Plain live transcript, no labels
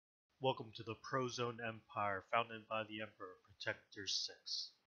Welcome to the Prozone Empire, founded by the Emperor, Protector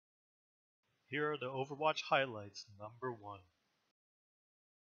 6. Here are the Overwatch highlights, number 1.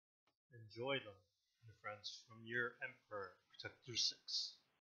 Enjoy them, my friends, from your Emperor, Protector 6.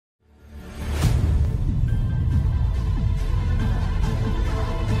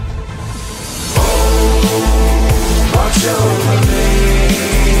 Watch over me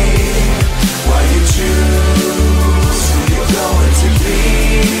while you choose who you're going to be.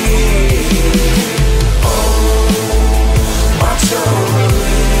 Oh, watch over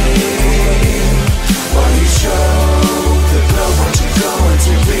me while you show the glow what you're going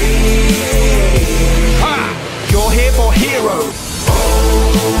to be. You're here for heroes. Oh,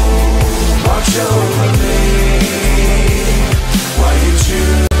 watch over me while you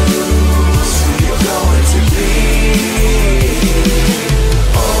choose who you're going to be.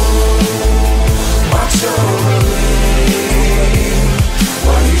 Watch over me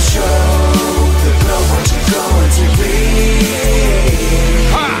while you show the glow what you're going to be.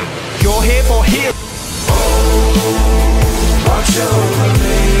 You're here for heroes. Oh, watch over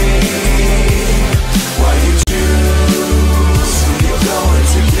me while you choose who you're going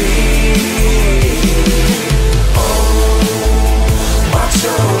to be. Oh, watch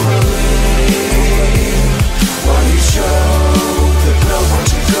over me while you show the glow what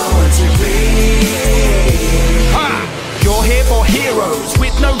you're going to be. You're here for heroes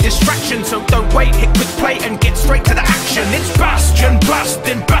with no distraction, so don't wait, hit quick play and get straight to the action. It's Bastion,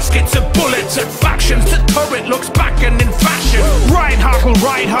 blasting baskets of bullets and factions. The turret looks back and in fashion. Reinhardt will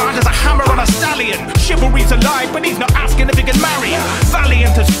ride hard as a hammer on a stallion. Chivalry's alive, but he's not asking if he can marry her.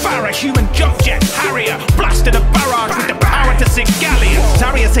 Valiant as Farah, human jump jet Harrier, blasted a barrage with the power to sink galleons.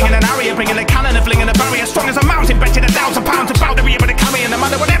 Zarya singing an aria, bringing a cannon and flinging a barrier. Strong as a mountain, betting £1,000 about to be able to carry. And no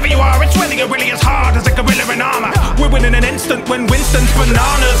matter whatever you are, it's really as hard as a gorilla in armor. We're winning an instant when Winston's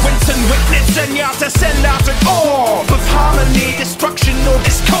bananas. Winston witness and you have to send out an orb of harmony, destruction or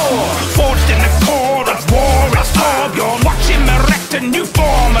discord. Forged in the core of war, it's orb. You're watching me erect a new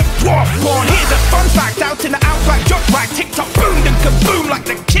form of dwarf born. Here's a fun fact, out in the outback, jump right, tick-tock, boom and kaboom like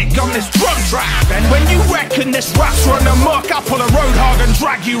the kick on this drum track. And when you reckon this rap's run amok, I'll pull a roadhog and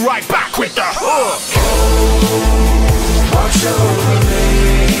drag you right back with the hook. Watch over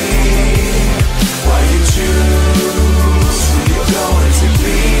me while you choose who you're going to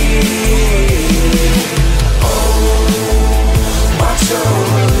be. Oh, watch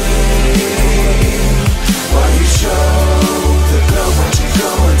over me while you show the glow what you're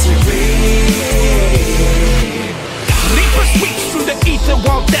going to be. Leap a sweeps through the ether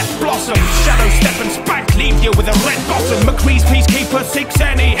while death blossoms. Shadow step and spank, leave you with a red bottom. McCree's peacekeeper seeks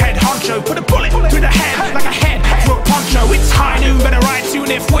any head honcho. Put a bullet through the head like a head through a poncho. It's high noon, better ride soon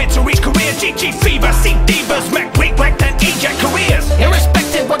if we're to reach career. GG fever, see divas, mech weak wrecked and eject careers.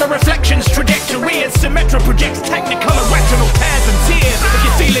 Irrespective of the reflections, trajectory is Symmetra projects technical and retinal tears and tears. If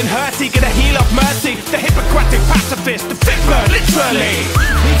you're feeling hurty, get a heal of mercy. The Hippocratic pacifist, the fitbird, literally.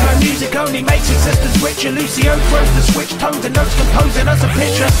 Leave her music only makes his sisters richer. Lucio throws the switch tones and notes composing us a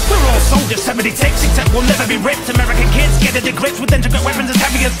picture. We're all soldiers, 76, except we'll never be ripped. American kids get into grips with integrate weapons as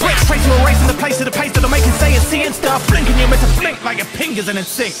heavy as bricks. Trace to erasing the place to the pace that'll make it say and see and start blinking. You're meant to blink like your fingers and in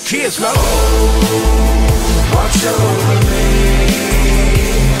sync. Cheers, love. Watch over me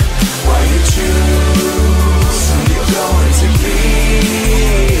while you choose who you're going to be.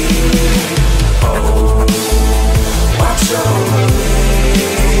 Oh, watch over me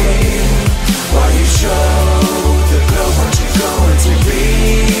while you show the glow what you're going to be.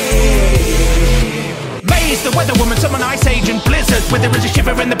 Maze, the weather woman, summon ice age and blizzard. Where there is a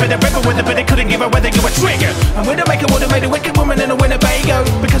shiver in the bit of river, where the bidder couldn't give her whether you were triggered. And Widowmaker would have made a wicked woman in a Winnebago,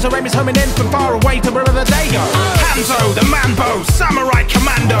 because her aim is homing in from far away to wherever they go. Hanzo, the manbo, samurai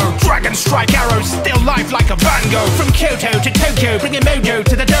commando, dragon strike arrows, still life like a Van Gogh. From Kyoto to Tokyo, bringing mojo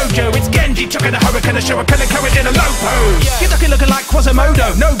to the dojo. It's Genji chucking a hurricane, a shuriken, a courage in a low pose. You're looking like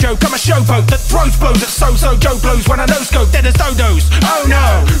Quasimodo, no joke, I'm a showboat that throws blows at so-so Joe blows when I no-scope, dead as dodos. Oh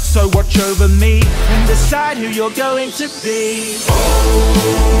no! So watch over me and decide who you're going to be.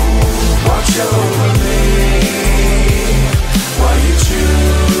 Watch over me while you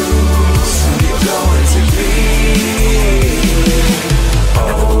choose who you're going to be.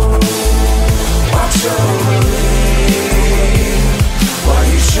 Oh, watch over me while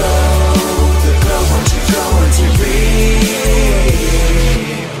you show the glow what you're going to be.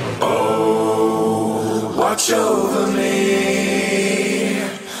 Oh, watch over me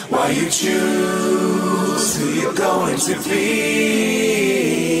while you choose who you're going to be.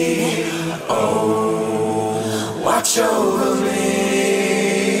 Oh, watch over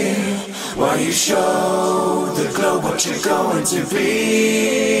me while you show the globe what you're going to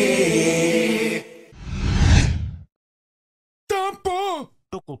be.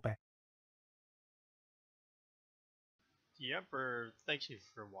 The Emperor thanks you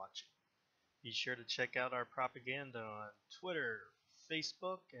for watching. Be sure to check out our propaganda on Twitter,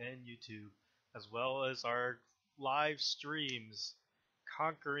 Facebook, and YouTube, as well as our live streams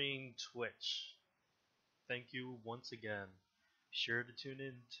conquering Twitch. Thank you once again. Be sure to tune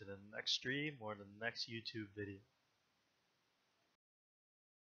in to the next stream or the next YouTube video.